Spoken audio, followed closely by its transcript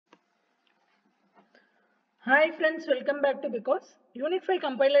Hi friends, welcome back to Because Unit 5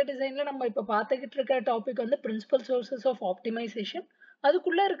 Compiler Design ல நம்ம இப்ப பார்த்துக்கிட்டு இருக்க டாபிக் வந்து Principal Sources of Optimization.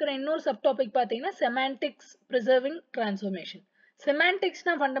 அதுக்குள்ள இருக்கிற இன்னொரு சப் டாபிக் பார்த்தீங்கன்னா Semantics Preserving Transformation.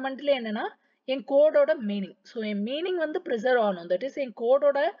 Semanticsனா ஃபண்டமெண்டலி என்னன்னா என் கோடோட மீனிங். ஸோ என் மீனிங் வந்து ப்ரிசர்வ் ஆகணும். That is N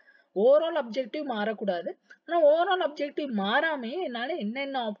கோடோட overall objective மாறக்கூடாது. ஆனால் ஓவரால் அப்ஜெக்டிவ் மாறாமே என்னால்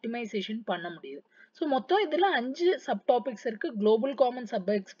என்னென்ன ஆப்டிமைசேஷன் பண்ண முடியுது. ஸோ மொத்தம் இதில் 5 சப் டாபிக்ஸ் இருக்கு. Global common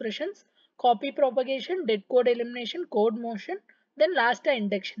sub expressions, copy propagation, dead code elimination, code motion, then last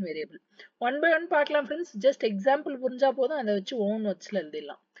induction variable. One by one பார்க்கலாம் friends. Just example புரிஞ்சா போதும், அதை வச்சு own wordsல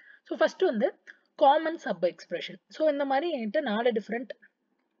எழுதிடலாம். So first வந்து common sub expression. So இந்த மாதிரி என்கிட்ட 4 different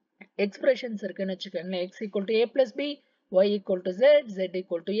expressions இருக்குன்னு வச்சுக்கோங்களேன். x equal to a plus b, y equal to z, z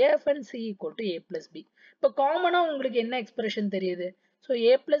equal to f and c equal to a plus b. இப்போ காமனா உங்களுக்கு என்ன எக்ஸ்பிரஷன் தெரியுது? ஸோ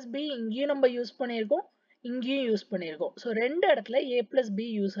a plus b இங்கேயும் நம்ம யூஸ் பண்ணியிருக்கோம், இங்கேயும் யூஸ் பண்ணியிருக்கோம். ஸோ ரெண்டு இடத்துல a plus b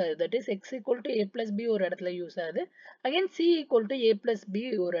யூஸ் ஆகுது. That is x equal to a plus b ஒரு இடத்துல யூஸ் ஆகுது, again c equal to a plus b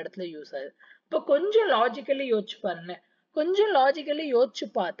ஒரு இடத்துல யூஸ் ஆகுது. இப்போ கொஞ்சம் லாஜிக்கலி யோசிச்சு பாருங்க. கொஞ்சம் லாஜிக்கலி யோசிச்சு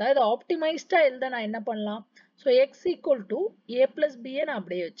பார்த்தா இதை ஆப்டிமைஸ்டா எழுத நான் என்ன பண்ணலாம்? So x equal to a plus b நான்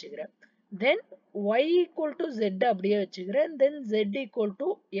அப்படியே வச்சுக்கிறேன். தென் y equal to z அப்படியே வச்சுக்கிறேன். தென் z equal to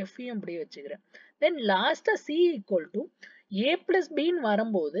f அப்படியே வச்சுக்கிறேன். தென் லாஸ்டா c equal to a plus b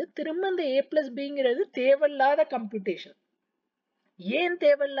வரும்போது திரும்ப இந்த a plus bங்கிறது தேவையில்லாத கம்ப்யூட்டேஷன். ஏன்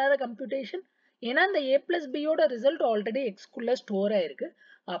தேவையில்லாத கம்ப்யூட்டேஷன்? ஏன்னா இந்த a plus b யோட ரிசல்ட் ஆல்ரெடி எக்ஸ்குள்ள ஸ்டோர் ஆயிருக்கு.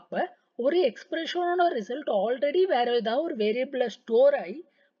 அப்ப ஒரு எக்ஸ்பிரஷனோட ரிசல்ட் ஆல்ரெடி வேற ஏதாவது ஒரு வேரியபிள்ல ஸ்டோர் ஆகி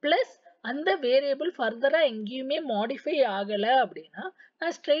பிளஸ் அந்த வேரியபிள் ஃபர்தரா எங்கேயுமே மாடிஃபை ஆகல அப்படின்னா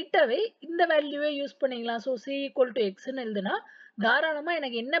நான் ஸ்ட்ரெயிட்டாவே இந்த வேல்யூவை யூஸ் பண்ணிக்கலாம். ஸோ c ஈக்குவல் டு எக்ஸ்ன்னு எழுதுனா தாராளமா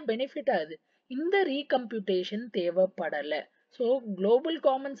எனக்கு என்ன பெனிஃபிட் ஆகுது? இந்த ரீகம்ப்யூட்டேஷன் தேவைப்படல. ஸோ குளோபல்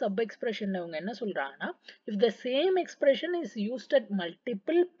காமன் சப் எக்ஸ்பிரஷன்ல அவங்க என்ன சொல்றாங்கன்னா, if the same expression is used at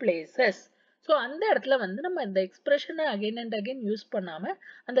multiple places, so அந்த இடத்துல வந்து நம்ம இந்த எக்ஸ்பிரஷனை அகைன் அண்ட் அகைன் யூஸ் பண்ணாம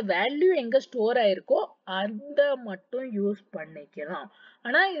அந்த வேல்யூ எங்க ஸ்டோர் ஆயிருக்கோ அந்த மட்டும் யூஸ் பண்ணிக்கலாம்.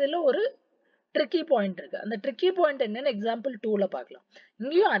 ஆனா இதுல ஒரு ட்ரிக்கி பாயிண்ட் இருக்கு. அந்த ட்ரிக்கி பாயிண்ட் என்னன்னு எக்ஸாம்பிள் 2ல பார்க்கலாம்.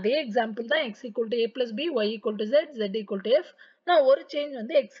 இங்கேயும் அதே எக்ஸாம்பிள் தான் x equal to a plus b, y equal to z, z equal to f. நான் ஒரு சேஞ்ச்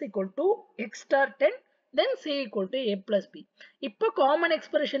வந்து x equal to x star 10, then c equal to a plus b. இப்போ common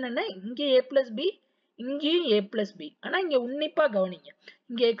expression என்ன? இங்கே a plus b, இங்கேயும் a plus b. ஆனா இங்க உன்னிப்பா கவனிங்க.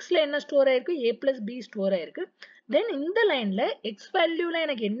 இங்க xல என்ன ஸ்டோர் ஆயிருக்கு? a plus b ஸ்டோர் ஆயிருக்கு. தென் இந்த லைன்ல x வேல்யூல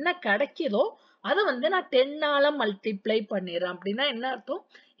எனக்கு என்ன கிடைக்குதோ அதை வந்து நான் 10ஆல மல்டிப்ளை பண்ணிடுறேன். அப்படின்னா என்ன அர்த்தம்?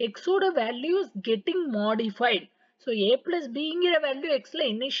 x ஓட value is getting modified. So a plus bங்கிற value xல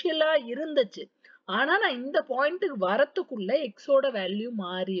இனிஷியலா இருந்துச்சு. ஆனா நான் இந்த பாயிண்ட்டுக்கு வரத்துக்குள்ள x ஓட வேல்யூ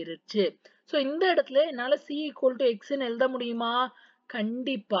மாறிடுச்சு. ஸோ இந்த இடத்துல என்னால c equal to xன்னு எழுத முடியுமா?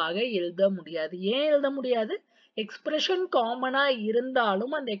 கண்டிப்பாக எழுத முடியாது. ஏன் எழுத முடியாது? எக்ஸ்பிரஷன் காமனா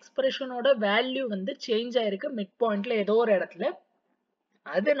இருந்தாலும் அந்த எக்ஸ்பிரஷனோட வேல்யூ வந்து சேஞ்ச் ஆயிருக்கு மிட் பாயிண்ட்ல ஏதோ ஒரு இடத்துல.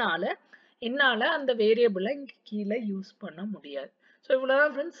 அதனால என்னால அந்த வேரியபிளை இங்க கீழே யூஸ் பண்ண முடியாது. ஸோ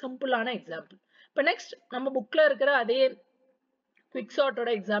இவ்வளவுதான் ஃப்ரெண்ட்ஸ், சிம்பிளான எக்ஸாம்பிள். இப்போ நெக்ஸ்ட் நம்ம புக்ல இருக்கிற அதே குவிக் சார்ட்டோட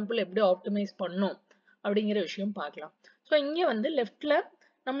எக்ஸாம்பிள் எப்படி ஆப்டிமைஸ் பண்ணும் அப்படிங்கிற விஷயம் பார்க்கலாம். ஸோ இங்கே வந்து லெஃப்ட்ல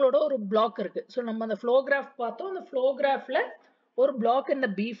நம்மளோட ஒரு பிளாக் இருக்கு. ஸோ நம்ம அந்த ஃப்ளோ கிராஃப் பார்த்தோம். அந்த ஃப்ளோ கிராஃப்ல ஒரு பிளாக் இந்த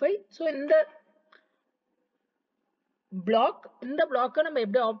B5. ஸோ இந்த பிளாக்கை நம்ம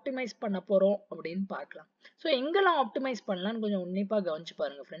எப்படி ஆப்டிமைஸ் பண்ண போறோம் அப்படின்னு பார்க்கலாம். ஸோ எங்கெல்லாம் ஆப்டிமைஸ் பண்ணலாம்னு கொஞ்சம் உன்னிப்பா கவனிச்சு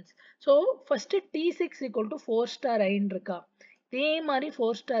பாருங்க friends. So first T6 equal to 4 star ஐன்னு இருக்கா? இதே மாதிரி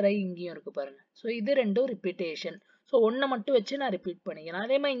 4 ஸ்டார் ஐ இங்கேயும் இருக்கு பாருங்க. ஸோ இது ரெண்டும் ரிப்பீட்டேஷன். ஸோ ஒன்றை மட்டும் வச்சு நான் ரிப்பீட் பண்ணிக்கிறேன்.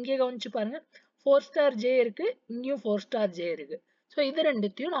 அதே மாதிரி இங்கே கவனிச்சு பாருங்க, 4 ஸ்டார் ஜே இருக்கு, இங்கேயும் 4 ஸ்டார் ஜே இருக்கு. ஸோ இது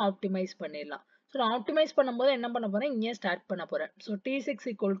ரெண்டுத்தையும் நான் ஆப்டிமைஸ் பண்ணிடலாம். ஸோ நான் ஆப்டிமைஸ் பண்ணும்போது என்ன பண்ண போறேன்? இங்கே ஸ்டார்ட் பண்ண போறேன். So T6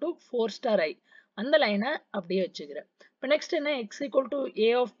 equal to 4 star ஐ அந்த லைனை அப்படியே வச்சுக்கிறேன். இப்போ நெக்ஸ்ட் என்ன? x equal to a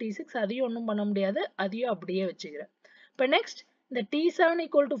of t6, அதையும் ஒன்றும் பண்ண முடியாது, அதையும் அப்படியே வச்சுக்கிறேன். இப்போ நெக்ஸ்ட் இந்த t7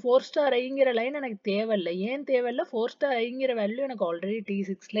 equal to 4 star ஐங்கிற line எனக்கு தேவையில்லை. ஏன் தேவையில்லை? 4 star ஐங்கிற வேல்யூ எனக்கு ஆல்ரெடி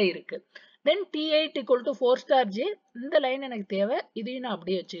t6ல இருக்கு. தென் t8 equal to 4 star j, இந்த லைன் எனக்கு தேவை, இதையும் நான்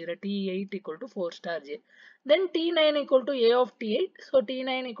அப்படியே வச்சுக்கிறேன். t8 equal to 4 star j. Then t9 equal to a of t8, so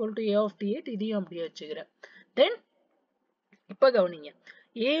t9 equal to a of t8, இதையும் அப்படியே வச்சுக்கிறேன். தென் இப்போ கவனிங்க,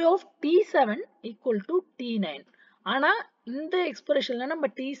 a of t7 equal to t9. ஆனா இந்த எக்ஸ்பிரஷன்ல நம்ம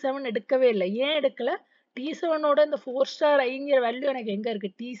T7 எடுக்கவே இல்லை. ஏன் எடுக்கல? T7ஓட இந்த 4 ஸ்டார் ஐங்கிற வேல்யூ எனக்கு எங்க இருக்கு?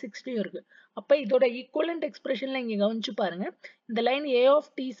 T6லயும் இருக்கு. அப்ப இதோட ஈக்குவலண்ட் எக்ஸ்பிரஷன்ல இங்க கவனிச்சு பாருங்க. இந்த line a of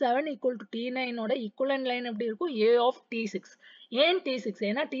T7 equal to T9ஓட equivalent line எப்படி இருக்கும்? a of T6. ஏன் T6?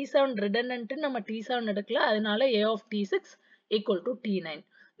 ஏன்னா T7 ரிடண்டன்ட் நம்ம T7 எடுக்கல, அதனால a of T6 equal to T9.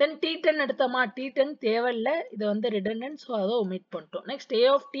 Then T10 எடுத்தோமா? T10 தேவையில்லை, இது வந்து ரிடண்டன்ட், ஸோ அதை ஒமிட் பண்ணிட்டோம். Next a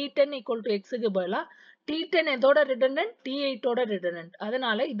of T10 equal to xக்கு பதிலாக T10 எதோட ரிடண்டன்ட்? T8ஓட ரிடண்டன்ட்.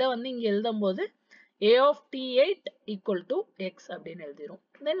 அதனால இதை வந்து இங்க எழுதும் போது A of T8 equal to X அப்படின்னு எழுதிரும்.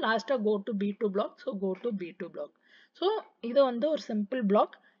 Then last go to B2 block. So go to B2 block. So இது வந்து ஒரு simple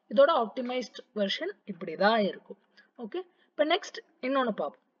block. இதோட optimized version இப்படிதான் இருக்கும். Okay. இப்போ next இன்னொன்னு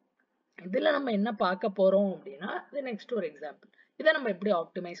பார்ப்போம். இதில் நம்ம என்ன பார்க்க போறோம் அப்படின்னா இது நெக்ஸ்ட் ஒரு எக்ஸாம்பிள். இதை நம்ம எப்படி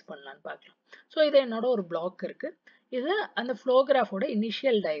ஆப்டிமைஸ் பண்ணலாம்னு பார்க்கலாம். ஸோ இது என்னோட ஒரு பிளாக் இருக்கு. இது அந்த ஃப்ளோ கிராஃபோட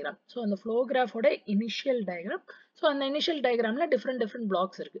இனிஷியல் டயக்ராம். ஸோ அந்த ஃப்ளோ கிராஃபோட இனிஷியல் டயக்ராம். ஸோ அந்த இனிஷியல் டயக்ராம்ல டிஃப்ரெண்ட்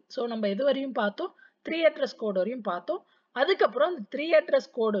பிளாக்ஸ் இருக்கு. ஸோ நம்ம எது வரையும் பார்த்தோம், 3 address கோட் வரையும் பார்த்தோம். அதுக்கப்புறம் அந்த 3 address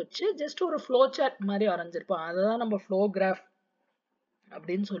கோட் வச்சு ஜஸ்ட் ஒரு ஃப்ளோ சார்ட் மாதிரி வரைஞ்சிருப்போம். அதுதான் நம்ம ஃப்ளோ கிராஃப்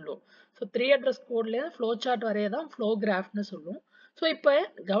அப்படின்னு சொல்லுவோம். So 3 address கோட்லேயே flow chart வரையதான் flow கிராஃப்னு சொல்லுவோம். ஸோ இப்போ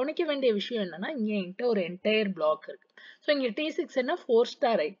கவனிக்க வேண்டிய விஷயம் என்னன்னா, இங்கே என்கிட்ட ஒரு என்டையர் பிளாக் இருக்கு. ஸோ இங்கே T6 என்ன 4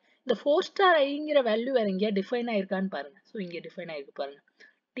 ஸ்டார் ஐ. இந்த 4 ஸ்டார் ஐங்கிற வேல்யூ வேற எங்கேயா டிஃபைன் ஆயிருக்கான்னு பாருங்க. ஸோ இங்கே டிஃபைன் ஆயிருக்கு பாருங்க.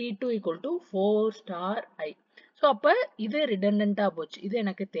 T2 equal to 4 star I. So அப்போ இது ரிடண்டண்டா போச்சு, இது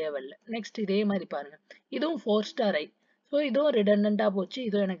எனக்கு தேவையில்லை. நெக்ஸ்ட் இதே மாதிரி பாருங்க, இதுவும் 4 ஸ்டார் ஐ. ஸோ இதுவும் ரிடண்டண்டா போச்சு,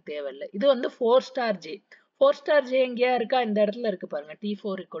 இதுவும் எனக்கு தேவையில்லை. இது வந்து 4 ஸ்டார் ஜே. 4 ஸ்டார் ஜே எங்கேயா இருக்கா, இந்த இடத்துல இருக்கு பாருங்க.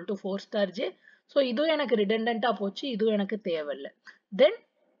 T4 equal to 4 star J. So இதுவும் எனக்கு ரிடண்டண்டா போச்சு, இதுவும் எனக்கு தேவையில்லை. தென்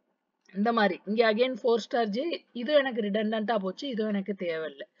இந்த மாதிரி இங்கே அகைன் 4 ஸ்டார் ஜே, இதுவும் எனக்கு ரிடண்டண்டா போச்சு, இதுவும் எனக்கு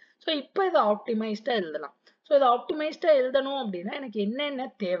தேவையில்லை. ஸோ இப்போ இதை ஆப்டிமைஸ்டா எழுதலாம். ஸோ இதை ஆப்டிமைஸ்டா எழுதணும் அப்படின்னா எனக்கு என்னென்ன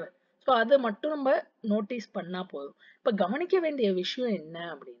தேவை, ஸோ அதை மட்டும் நம்ம நோட்டீஸ் பண்ணா போதும். இப்போ கவனிக்க வேண்டிய விஷயம் என்ன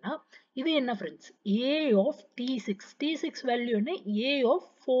அப்படின்னா, இது என்ன friends, A of T6. T6 value என்ன, A of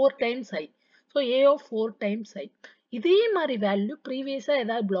 4 times I. So A of 4 times I. இதே மாதிரி வேல்யூ ப்ரீவியஸா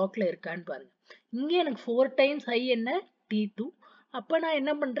ஏதாவது பிளாக்ல இருக்கான்னு பாருங்க. இங்கே எனக்கு 4 times I என்ன, T2. அப்போ நான்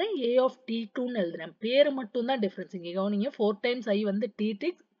என்ன பண்றேன், A of T2ன்னு எழுதுறேன். பேரு மட்டும் தான் டிஃபரன்ஸ். இங்கே கவனிங்க, 4 times I வந்து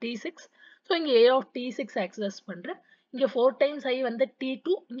T6. ஸோ இங்கே A of T6 ஆக்சஸ் பண்றேன். இங்கே 4 times I வந்து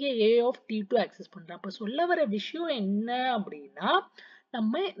T2, இங்கே A of T2 ஆக்சஸ் பண்றேன். அப்போ சொல்ல வர விஷயம் என்ன அப்படின்னா,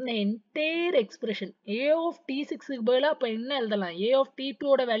 நம்ம இந்த என்டையர் எக்ஸ்பிரஷன் A of T6க்கு பதிலாக அப்போ என்ன எழுதலாம், A of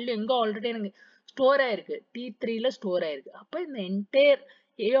T2ஓட வேல்யூ எங்கே ஆல்ரெடி எனக்கு ஸ்டோர் ஆயிருக்கு, T3ல ஸ்டோர் ஆயிருக்கு. அப்போ இந்த என்டையர்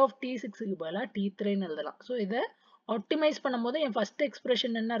A of T6க்கு பதிலாக T3ன்னு எழுதலாம். ஸோ இதை ஆப்டிமைஸ் பண்ணும்போது என் ஃபர்ஸ்ட்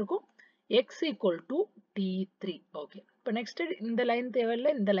எக்ஸ்பிரஷன் என்ன இருக்கும், x equal to T3. Okay, இப்போ நெக்ஸ்ட் இந்த லைன் தேவையில்லை,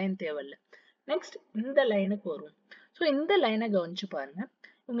 இந்த லைன் தேவையில்லை. நெக்ஸ்ட் இந்த லைனுக்கு வரும். ஸோ இந்த லைனை கவனிச்சு பாருங்க.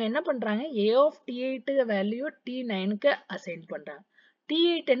 இவங்க என்ன பண்றாங்க, A of T8 value T9க்கு assign பண்றாங்க.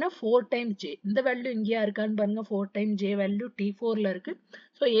 T8 என்ன 4 times J. இந்த வேல்யூ இங்கேயா இருக்கான்னு பாருங்க, 4 times J வேல்யூ T4ல இருக்கு.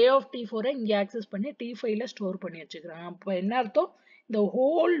 ஸோ A of T4 இங்கே ஆக்சஸ் பண்ணி T5ல ஸ்டோர் பண்ணி வச்சுக்கிறாங்க. அப்போ என்ன அர்த்தம், இந்த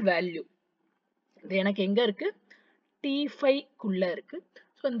ஹோல் வேல்யூ இது எனக்கு எங்க இருக்கு, T5 குள்ள இருக்கு.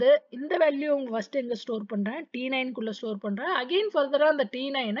 ஸோ இந்த வேல்யூ அவங்க ஃபர்ஸ்ட் எங்க ஸ்டோர் பண்றேன், T9 குள்ள ஸ்டோர் பண்றேன். அகைன் ஃபர்தரா அந்த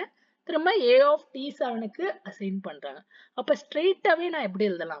T9 திரும்ப A of T7க்கு அசைன் பண்றாங்க. அப்ப ஸ்ட்ரெயிட்டாவே நான் எப்படி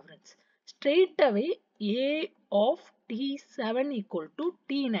எழுதலாம் friends, ஸ்ட்ரெயிட்டாவே A of T7 equal to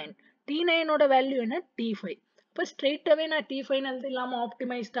T9. T9ஓட value என்ன, T5. அப்ப ஸ்ட்ரெயிட்டாவே நான் T5 எழுதிடலாமா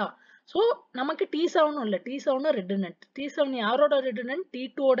ஆப்டிமைஸ்டா. ஸோ நமக்கு T7 இல்லை, T7 ரிடண்டன்ட். T7 யாரோட redundant,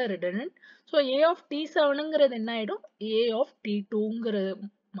 T2ஓட redundant. So A of T7ங்கிறது என்ன ஆயிடும், A of T2ங்கிற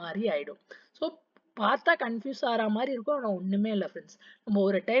மாதிரி ஆயிடும். ஸோ பார்த்தா கன்ஃபியூஸ் ஆகிற மாதிரி இருக்கும், ஆனால் ஒன்றுமே இல்லை ஃப்ரெண்ட்ஸ். நம்ம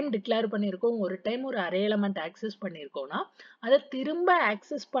ஒரு டைம் டிக்ளேர் பண்ணியிருக்கோம், ஒரு டைம் ஒரு அரே எலமெண்ட் ஆக்சஸ் பண்ணியிருக்கோம்னா அதை திரும்ப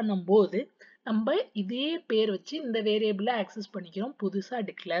ஆக்சஸ் பண்ணும்போது நம்ம இதே பேர் வச்சு இந்த வேரியபிளை ஆக்சஸ் பண்ணிக்கிறோம், புதுசாக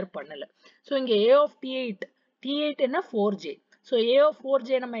டிக்ளேர் பண்ணலை. ஸோ இங்கே A of T8 என்ன 4J. So A of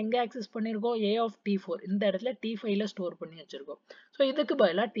 4J நம்ம எங்கே ஆக்சஸ் பண்ணியிருக்கோம், A of T4 இந்த இடத்துல T5ல ஸ்டோர் பண்ணி வச்சிருக்கோம். ஸோ இதுக்கு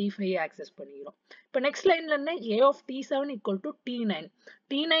பதிலாக T5 ஆக்சஸ் பண்ணிக்கிறோம். இப்போ நெக்ஸ்ட் லைன்ல என்ன, A of T7 equal to T9.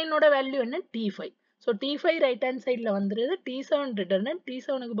 T9ஓட value என்ன, T5. So T5 right hand சைடில் வந்துருது, T7 ரிடண்டன்ட்.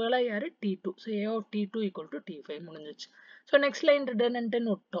 T7க்கு பதிலாக யாரு, T2. So A of T2 equal to T5 முடிஞ்சிச்சு. ஸோ நெக்ஸ்ட் லைன்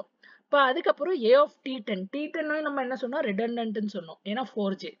ரிடண்டன்ட்னு விட்டோம். இப்போ அதுக்கப்புறம் A of T10. T10 நம்ம என்ன சொன்னோம், ரிடண்டன்ட்னு சொன்னோம், ஏன்னா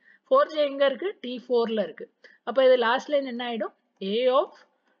 4J. 4J எங்க இருக்கு, T4ல இருக்கு. அப்போ இது லாஸ்ட் லைன் என்ன ஆயிடும், A of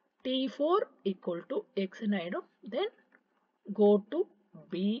T4 equal to X ஆயிடும். தென் go to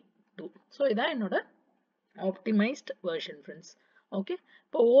B2. ஸோ இதான் என்னோட ஆப்டிமைஸ்ட் வெர்ஷன் ஃப்ரெண்ட்ஸ். ஓகே,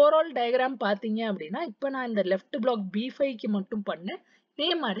 இப்போ ஓவரால் டயக்ராம் பார்த்தீங்க அப்படின்னா, இப்போ நான் இந்த லெஃப்ட் பிளாக் B5க்கு மட்டும் பண்ணேன். இதே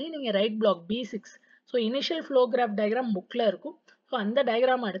மாதிரி நீங்கள் right black B6, so initial flow graph diagram புக்கில் இருக்கும். ஸோ அந்த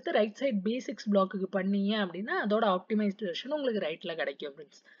டயக்ராம் எடுத்து ரைட் சைட் B6 பிளாக்குக்கு பண்ணீங்க அப்படின்னா அதோட ஆப்டிமைஸ்ட் வெர்ஷன் உங்களுக்கு ரைட்டில் கிடைக்கும்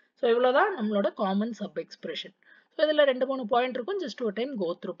ஃப்ரெண்ட்ஸ். ஸோ இவ்வளோதான் நம்மளோட காமன் சப் எக்ஸ்பிரஷன். ஸோ இதில் 2-3 பாயிண்ட் இருக்கும், ஜஸ்ட் ஒரு டைம் கோ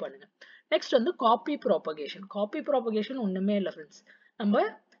த்ரூ பண்ணுங்க. நெக்ஸ்ட் வந்து காப்பி ப்ராபகேஷன். காப்பி ப்ராபகேஷன் ஒன்றுமே இல்லை ஃப்ரெண்ட்ஸ், நம்ம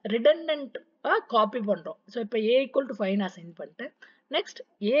ரிடண்டன்ட்டாக காப்பி பண்ணுறோம். ஸோ இப்போ A equal to 5 அசைன் பண்ணிட்டேன். நெக்ஸ்ட்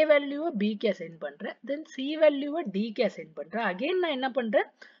A வேல்யூவை Bக்கு அசைன் பண்ணுறேன். தென் C வேல்யூவை Dக்கு அசைன் பண்ணுறேன். அகெயின் நான் என்ன பண்ணுறேன்,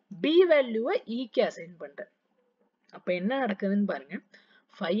 B வேல்யூவை Eக்கு அசைன் பண்ணுறேன். அப்போ என்ன நடக்குதுன்னு பாருங்க,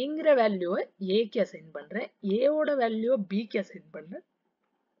 5ங்கிற வேல்யூவை Aக்கு அசைன் பண்ணுறேன், Aவோட வேல்யூவை Bக்கு அசைன் பண்ணுறேன்.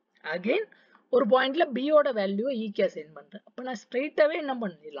 அகெயின் ஒரு பாயிண்ட்ல b ஓட வேல்யூவை e க்கு அசைன் பண்றேன். அப்ப நான் ஸ்ட்ரெயிட்டாவே என்ன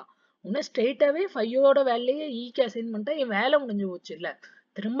பண்ணிடலாம், உன்ன ஸ்ட்ரெயிட்டாவே 5 ஓட வேல்யூவை e க்கு அசைன் பண்ணிட்டா என் வேலை முடிஞ்சு போச்சு இல்ல.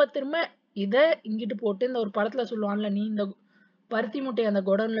 திரும்ப திரும்ப இத இங்கிட்டு போட்டு இந்த ஒரு படத்துல சொல்லுவான்ல, நீ இந்த பருத்தி மூட்டை அந்த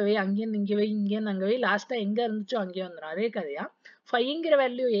குடோன்ல வை, அங்கேருந்து இங்க வை, இங்கேருந்து அங்க வை, லாஸ்டா எங்க இருந்துச்சோ அங்கேயே வந்துடும். அதே கதையா 5ங்கிற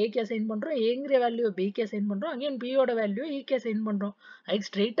வேல்யூ a க்கு அசைன் பண்றோம், aங்கிற வேல்யூ b க்கு அசைன் பண்றோம், அகைன் b ஓட வேல்யூ e க்கு அசைன் பண்றோம். அதுக்கு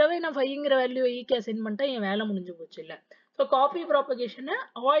ஸ்ட்ரெயிட்டாவே நான் 5ங்கிற வேல்யூ e க்கு அசைன் பண்ணிட்டா என் வேலை முடிஞ்சு போச்சு இல்ல. ஸோ காப்பி ப்ராபகேஷனை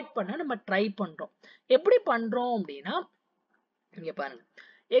அவாய்ட் பண்ண நம்ம ட்ரை பண்றோம். எப்படி பண்றோம் அப்படின்னா, இங்க பாருங்க,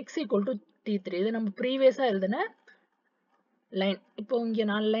 x equal to t3 இது நம்ம ப்ரீவியஸா எழுதின லைன். இப்போ இங்க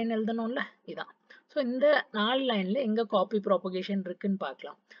 4 லைன் எழுதணும்ல, இதான். ஸோ இந்த 4 லைன்ல எங்க காப்பி ப்ராபகேஷன் இருக்குன்னு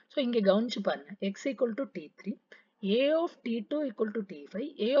பார்க்கலாம். ஸோ இங்க கவனிச்சு பாருங்க, x equal to t3, a of t2 equal to t5,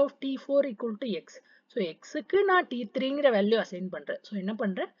 a of t4 equal to x. So xக்கு நான் t3ங்கிற வேல்யூ அசைன் பண்றேன். ஸோ என்ன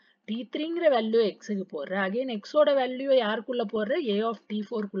பண்றேன், t3ங்கிற வேல்யூ xக்கு போடுறேன், அகைன் x ஓட வேல்யூ யாருக்குள்ள போடுறேன், a of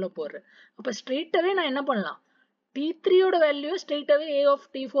t4 குள்ள போடுறேன். அப்ப ஸ்ட்ரெயிட்டாவே நான் என்ன பண்ணலாம், t3 ஓட வேல்யூ ஸ்ட்ரெயிட்டாவே a of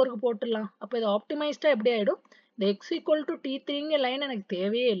t4 க்கு போட்டுடலாம். அப்ப இது ஆப்டிமைஸ்டா எப்படி ஆயிடும், இந்த x equal to t3ங்கிற லைன் எனக்கு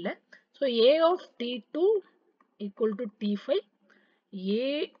தேவையே இல்லை. So a of t2 equal to t5, a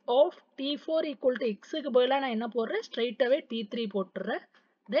of t4 equal to xக்கு பதிலா நான் என்ன போடுறேன், ஸ்ட்ரெயிட்டாவே t3 போட்டுறேன்.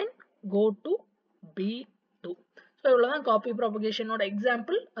 தென் go to b2. ஸோ இவ்வளவுதான் காப்பி ப்ராபகேஷனோட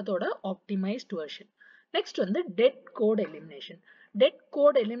எக்ஸாம்பிள், அதோட ஆப்டிமைஸ்ட் வெர்ஷன். நெக்ஸ்ட் வந்து dead code elimination. Dead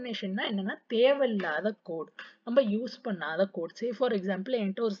code எலிமினேஷன்னா என்னன்னா, தேவையில்லாத கோட், நம்ம யூஸ் பண்ணாத கோட். சே ஃபார் எக்ஸாம்பிள்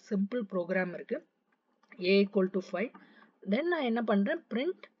என்கிட்ட ஒரு சிம்பிள் ப்ரோக்ராம் இருக்கு, a equal to 5, தென் நான் என்ன பண்றேன்,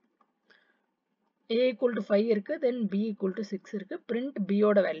 print a equal to 5 இருக்கு, தென் b equal to 6 இருக்கு, print b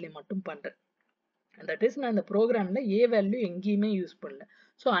ஓட வேல்யூ மட்டும் பண்றேன். தட் இஸ் நான் இந்த ப்ரோக்ராம்ல a வேல்யூ எங்கேயுமே யூஸ் பண்ணல.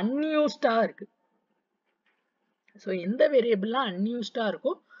 ஸோ அன்யூஸ்டா இருக்கு. ஸோ எந்த வேரியபிள்லாம் அன்யூஸ்டா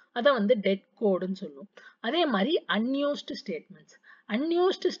இருக்கோ அதை வந்து டெட் கோடுன்னு சொல்லுவோம். அதே மாதிரி அன்யூஸ்டு ஸ்டேட்மெண்ட்ஸ்.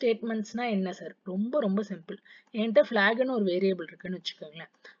 அன்யூஸ்டு ஸ்டேட்மெண்ட்ஸ்னா என்ன சார், ரொம்ப ரொம்ப சிம்பிள். என்கிட்ட ஃபிளாக்னு ஒரு வேரியபிள் இருக்குன்னு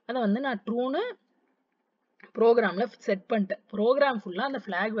வச்சுக்கோங்களேன், அதை வந்து நான் ட்ரூன்னு ப்ரோக்ராம்ல செட் பண்ணிட்டேன். ப்ரோக்ராம் ஃபுல்லா அந்த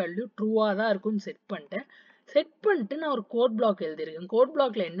ஃபிளாக் வேல்யூ ட்ரூவா தான் இருக்கும்னு செட் பண்ணிட்டேன். செட் பண்ணிட்டு நான் ஒரு கோட் பிளாக் எழுதியிருக்கேன். கோட்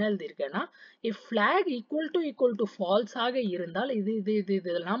பிளாக்ல என்ன எழுதியிருக்கேன்னா, if flag equal to false ஆக இருந்தால்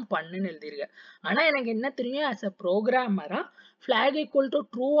இதெல்லாம் பண்ணுன்னு எழுதியிருக்கேன். ஆனா எனக்கு என்ன தெரியும், as a programmer-ஆ flag equal to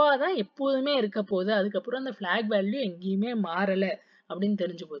ட்ரூவா தான் எப்போதுமே இருக்க போகுது, அதுக்கப்புறம் அந்த flag வேல்யூ எங்கேயுமே மாறல அப்படின்னு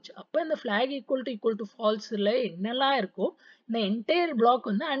தெரிஞ்சு போச்சு. அப்ப இந்த flag equal to falseல என்னெல்லாம் இருக்கோ இந்த என்டையர்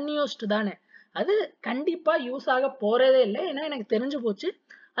பிளாக் வந்து அன்யூஸ்டு தானே, அது கண்டிப்பா யூஸ் ஆக போறதே இல்லை. ஏன்னா எனக்கு தெரிஞ்சு போச்சு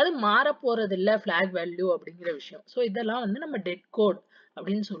அது மாற போறது இல்லை flag வேல்யூ அப்படிங்கிற விஷயம். ஸோ இதெல்லாம் வந்து நம்ம டெட் கோட்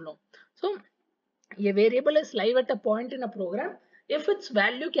அப்படின்னு சொல்லுவோம். So a variable is live at a point in a program if its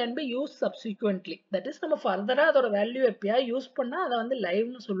value can be used subsequently. that is நம்ம ஃபர்தரா அதோட வேல்யூ எப்பயா யூஸ் பண்ணா அதை வந்து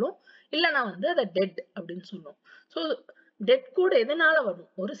லைவ்னு சொல்லுவோம், இல்லைனா வந்து அதை டெட் அப்படின்னு சொல்லுவோம். ஸோ டெட் கோட் எதனால வரும்,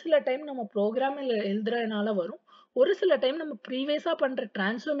 ஒரு சில டைம் நம்ம ப்ரோக்ராமில் எழுதுறதுனால வரும், ஒரு சில டைம் நம்ம ப்ரீவியஸா பண்ற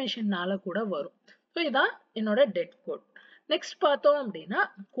டிரான்ஸ்ஃபர்மேஷன்னால கூட வரும். ஸோ இதான் என்னோட டெட் கோட். நெக்ஸ்ட் பார்த்தோம் அப்படின்னா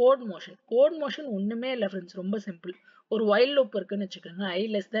கோட் மோஷன். கோட் மோஷன் ஒண்ணுமே இல்லை ஃப்ரெண்ட்ஸ், ரொம்ப சிம்பிள். ஒரு while loop இருக்குன்னு வச்சுக்கோங்க, i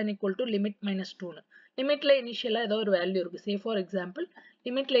less than equal to limit minus 2ன்னு. லிமிட்ல இனிஷியலா ஏதோ ஒரு வேல்யூ இருக்கு. சே ஃபார் எக்ஸாம்பிள்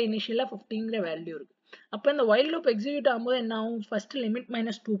லிமிட்ல இனிஷியலா 15ங்கிற வேல்யூ இருக்கு. அப்ப இந்த while loop எக்ஸிக்யூட் ஆகும்போது என்ன ஆகும், ஃபர்ஸ்ட் லிமிட்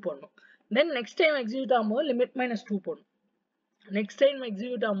மைனஸ் 2 போடணும், தென் நெக்ஸ்ட் டைம் எக்ஸிக்யூட் ஆகும்போது லிமிட் மைனஸ் 2 போடணும், நெக்ஸ்ட் டைம்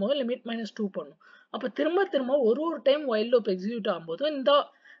எக்ஸிக்யூட் ஆகும்போது லிமிட் மைனஸ் 2 போடணும். அப்ப திரும்ப திரும்ப ஒரு டைம் while loop எக்ஸிக்யூட் ஆகும்போது இந்த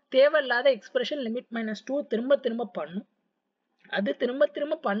தேவையில்லாத எக்ஸ்பிரஷன் லிமிட் மைனஸ் 2 திரும்ப திரும்ப பண்ணும். அது திரும்ப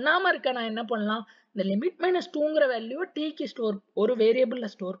திரும்ப பண்ணாம இருக்க நான் என்ன பண்ணலாம், இந்த லிமிட் மைனஸ் 2ங்கிற வேல்யூவை t-க்கு ஸ்டோர், ஒரு வேரியபிள்ல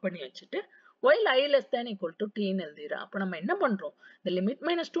ஸ்டோர் பண்ணி வச்சுட்டு while i less than equal to t-ன்னு எழுதிடுறேன். அப்ப நம்ம என்ன பண்றோம், இந்த லிமிட்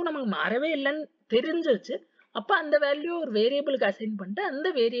மைனஸ் 2 நமக்கு மாறவே இல்லைன்னு தெரிஞ்சிருச்சு. அப்ப அந்த வேல்யூ ஒரு வேரியபிளுக்கு அசைன் பண்ணிட்டு அந்த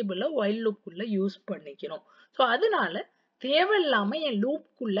வேரியபிள while லூப்குள்ள யூஸ் பண்ணிக்கிறோம். ஸோ அதனால தேவையில்லாம என்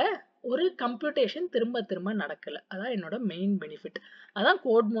லூப்குள்ள ஒரு கம்ப்யூட்டேஷன் திரும்ப திரும்ப நடக்கல. அதான் என்னோட மெயின் பெனிஃபிட். அதான்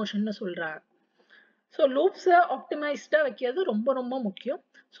கோட் மோஷன்னு சொல்றாங்க. ஸோ லூப்ஸை ஆப்டிமைஸ்டாக வைக்கிறது ரொம்ப ரொம்ப முக்கியம்.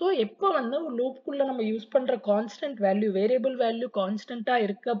 ஸோ எப்போ வந்து ஒரு லூப்குள்ளே நம்ம யூஸ் பண்ணுற கான்ஸ்டன்ட் வேல்யூ, வேரியபிள் வேல்யூ கான்ஸ்டண்ட்டாக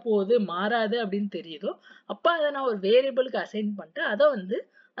இருக்க போது, மாறாது அப்படின்னு தெரியுதோ, அப்போ அதை நான் ஒரு வேரியபிளுக்கு அசைன் பண்ணிட்டு அதை வந்து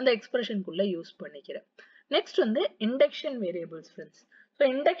அந்த எக்ஸ்பிரஷனுக்குள்ளே யூஸ் பண்ணிக்கிறேன். நெக்ஸ்ட் வந்து induction variables friends. So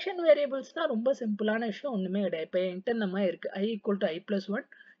induction வேரியபிள்ஸ்னால் ரொம்ப சிம்பிளான விஷயம், ஒன்றுமே கிடையாது. இப்போ என்கிட்ட இந்த மாதிரி இருக்குது, i equal to i+1,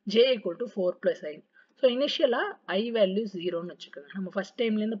 j equal to 4 + i. So இனிஷியலாக i வேல்யூ 0ன்னு வச்சுக்கோங்க. நம்ம ஃபர்ஸ்ட்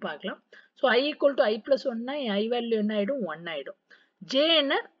டைம்லேருந்து பார்க்கலாம். So i equal to i+1னா N i value என்ன ஆகிடும், 1 ஆகிடும். j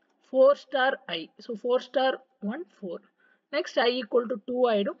என்ன, 4 star i. So 4 star 1 4. Next i equal to 2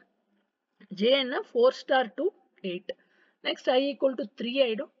 ஆகிடும். j என்ன, 4 star 2 8. Next i equal to 3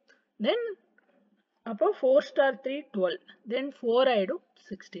 ஆகிடும். தென் அப்போ 4 star 3 12. தென் 4 ஆகிடும்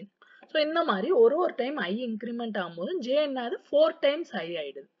 16. ஸோ இந்த மாதிரி ஒரு டைம் i இன்க்ரிமெண்ட் ஆகும்போது j என்னது 4 times i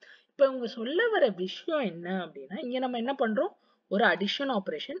ஆகிடுது. இப்போ உங்க சொல்ல வர விஷயம் என்ன அப்படின்னா, இங்க நம்ம என்ன பண்றோம், ஒரு அடிஷன்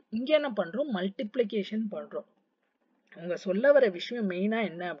ஆபரேஷன், இங்க என்ன பண்றோம், மல்டிப்ளிகேஷன் பண்றோம். உங்க சொல்ல வர விஷயம் மெயினா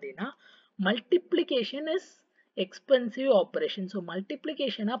என்ன அப்படின்னா, multiplication is expensive operation. So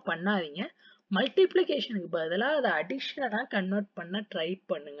மல்டிப்ளிகேஷனா பண்ணாதீங்க, மல்டிப்ளிகேஷனுக்கு பதிலாக அதை அடிஷனா கன்வெர்ட் பண்ண ட்ரை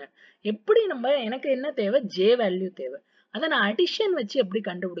பண்ணுங்க. எப்படி நம்ம, எனக்கு என்ன தேவை, ஜே வேல்யூ தேவை, அதை நான் அடிஷன் வச்சு எப்படி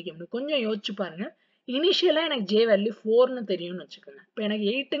கண்டுபிடிக்க முடியும், கொஞ்சம் யோசிச்சு பாருங்க. இனிஷியலா எனக்கு ஜே வேல்யூ 4ன்னு தெரியும்னு வச்சுக்கோங்க. இப்போ எனக்கு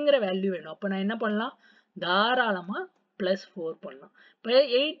 8ங்கிற வேல்யூ வேணும். அப்போ நான் என்ன பண்ணலாம், தாராளமா +4 பண்ணலாம். இப்போ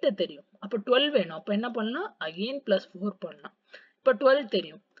 8 தெரியும், அப்போ 12 வேணும். அப்போ என்ன பண்ணலாம், அகெயின் +4 பண்ணலாம். இப்போ 12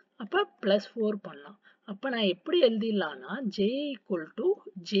 தெரியும், அப்போ +4 பண்ணலாம். அப்போ நான் எப்படி எழுதிடலாம்னா, j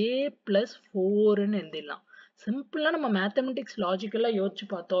 = j + 4ன்னு எழுதிடலாம். சிம்பிளா நம்ம மேத்தமெட்டிக்ஸ் லாஜிக்கலா யோசிச்சு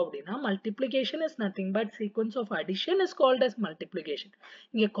பார்த்தோம் அப்படின்னா, multiplication is nothing but sequence of addition is called as multiplication.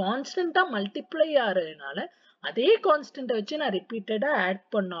 இங்க கான்ஸ்டன்டா மல்டிப்ளை ஆகிறதுனால அதே கான்ஸ்டன்ட்டை வச்சு நான் ரிப்பீட்டடா ஆட்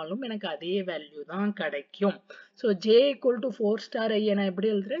பண்ணாலும் எனக்கு அதே வேல்யூ தான் கிடைக்கும். ஸோ j = 4 ஐ நான்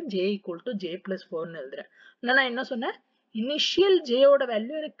எப்படி எழுதுறேன், j = j + 4ன்னு எழுதுறேன். நான் என்ன சொன்னேன், இனிஷியல் ஜேயோட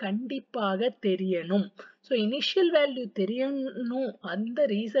வேல்யூ எனக்கு கண்டிப்பாக தெரியணும். ஸோ இனிஷியல் வேல்யூ தெரியணும், அந்த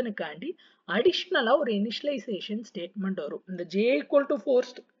ரீசனுக்காண்டி அடிஷ்னலா ஒரு இனிஷியலைசேஷன் ஸ்டேட்மெண்ட் வரும். இந்த j =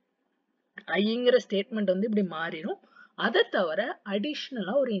 4 ஐங்கிற ஸ்டேட்மெண்ட் வந்து இப்படி மாறிடும். அதை தவிர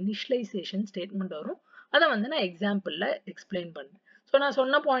அடிஷ்னலா ஒரு இனிஷியலைசேஷன் ஸ்டேட்மெண்ட் வரும். அதை வந்து நான் எக்ஸாம்பிள்ல எக்ஸ்பிளைன் பண்ணேன். ஸோ நான்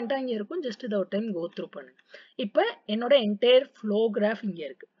சொன்ன பாயிண்டா இங்க இருக்கும், ஜஸ்ட் இதை ஒரு டைம் கோ த்ரூ பண்ணுங்க. இப்போ என்னோட என்டையர் ஃப்ளோ கிராஃப் இங்க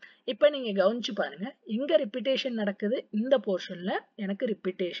இருக்கு. இப்போ நீங்க கவனிச்சு பாருங்க, எங்க ரிப்பீட்டேஷன் நடக்குது, இந்த போர்ஷன்ல எனக்கு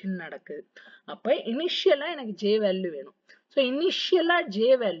ரிப்பீட்டேஷன் நடக்குது. அப்ப இனிஷியலா எனக்கு ஜே வேல்யூ வேணும். ஸோ இனிஷியலா ஜே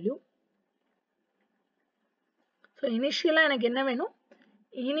வேல்யூ, ஸோ இனிஷியலா எனக்கு என்ன வேணும்,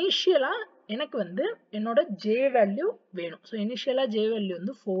 இனிஷியலா எனக்கு வந்து என்னோட ஜே வேல்யூ வேணும். ஸோ இனிஷியலா ஜே வேல்யூ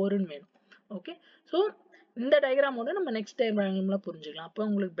வந்து 4ன்னு வேணும். ஓகே, ஸோ இந்த டயக்ராமோட நம்ம நெக்ஸ்ட் டயக்ராம்ல புரிஞ்சுக்கலாம். அப்போ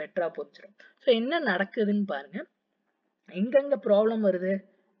உங்களுக்கு பெட்டரா புரிஞ்சிடும். ஸோ என்ன நடக்குதுன்னு பாருங்க, எங்கெங்க ப்ராப்ளம் வருது,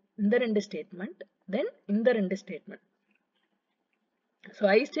 இந்த ரெண்டு ஸ்டேட்மெண்ட், தென் இந்த ரெண்டு ஸ்டேட்மெண்ட். ஸோ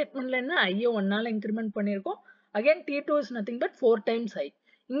ஐ ஸ்டேட்மெண்ட்ல என்ன, ஐயை 1ஆல இன்க்ரிமெண்ட் பண்ணியிருக்கோம். Again T2 is nothing but 4 times I.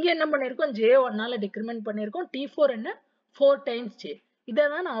 இங்க என்ன பண்ணியிருக்கோம், ஜே 1ஆல டிக்ரிமெண்ட் பண்ணியிருக்கோம். T4 என்ன, 4 டைம்ஸ் ஜே. இதை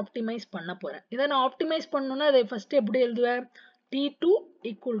தான் நான் ஆப்டிமைஸ் பண்ண போறேன். இதை நான் ஆப்டிமைஸ் பண்ணணும்னா அதை ஃபர்ஸ்ட் எப்படி எழுதுவேன், T2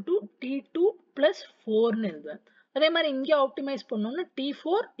 = T2 + 4ன்னு எழுதுவேன். அதே மாதிரி இங்க ஆப்டிமைஸ் பண்ணணும்னா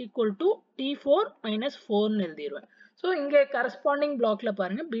T4 = T4 - 4ன்னு எழுதிடுவேன். ஸோ இங்க கரஸ்பாண்டிங் பிளாக்ல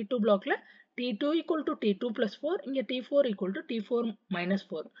பாருங்க, B2 பிளாக்ல T2 = T2 + 4, இங்க T4 = T4 -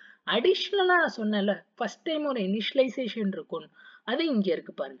 4. அடிஷ்னலா நான் சொன்னேன்ல, ஃபர்ஸ்ட் டைம் ஒரு இனிஷியலைசேஷன் இருக்கும், அது இங்க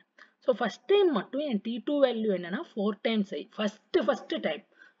இருக்கு பாருங்க. ஸோ ஃபர்ஸ்ட் டைம் மட்டும் என் T2 வேல்யூ என்னன்னா 4 டைம்ஸ் ஐ, ஃபர்ஸ்ட் டைம்.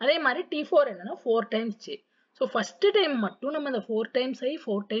 அதே மாதிரி T4 என்னன்னா 4 times J. So first time மட்டும் நம்ம இந்த 4 டைம்ஸ் ஐ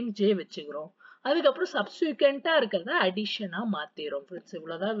 4 டைம்ஸ் ஜே வச்சுக்கிறோம். அதுக்கப்புறம் சப்ஸ்டிக்வெண்டா இருக்கிறத அடிஷனா மாத்திரும். ஃப்ரெண்ட்ஸ்,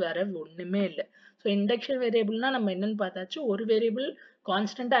 இவ்வளவுதான், வேற ஒண்ணுமே இல்லை. ஸோ இண்டக்ஷன் வேரியபிள்னா நம்ம என்னன்னு பார்த்தாச்சு, ஒரு வேரியபிள்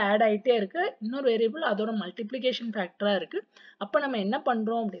கான்ஸ்டன்டா ஆட் ஆயிட்டே இருக்கு, இன்னொரு வேரியபிள் அதோட மல்டிப்ளிகேஷன் ஃபேக்டரா இருக்கு. அப்ப நம்ம என்ன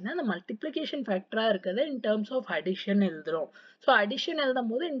பண்றோம் அப்படின்னா, அந்த மல்டிப்ளிகேஷன் ஃபேக்டரா இருக்கிறத இன் டர்ம்ஸ் ஆஃப் அடிஷன் எழுதுறோம். ஸோ அடிஷன்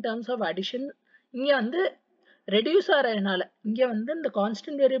எழுதும் போது இன் டர்ம்ஸ் ஆஃப் அடிஷன் இங்க வந்து ரெடியூஸ் ஆகிறதுனால, இங்க வந்து இந்த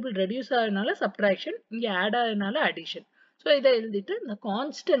கான்ஸ்டன்ட் வேரியபிள் ரெடியூஸ் ஆகிறதுனால சப்ட்ராக்ஷன், இங்க ஆட் ஆகிறதுனால அடிஷன். ஸோ இதை எழுதிட்டு இந்த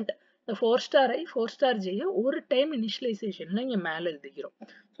கான்ஸ்டன்ட், இந்த 4 ஐ 4 ஜே ஒரு டைம் இனிஷியலைசேஷன்ல இங்க மேல எழுதிக்கிறோம்.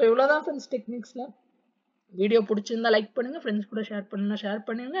 ஸோ இவ்வளவுதான் ஃப்ரெண்ட்ஸ் டெக்னிக்ஸ்ல. வீடியோ பிடிச்சிருந்தா லைக் பண்ணுங்க, ஃப்ரெண்ட்ஸ் கூட ஷேர்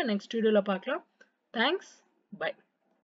பண்ணுங்க, நெக்ஸ்ட் வீடியோல பார்க்கலாம். Thanks, by.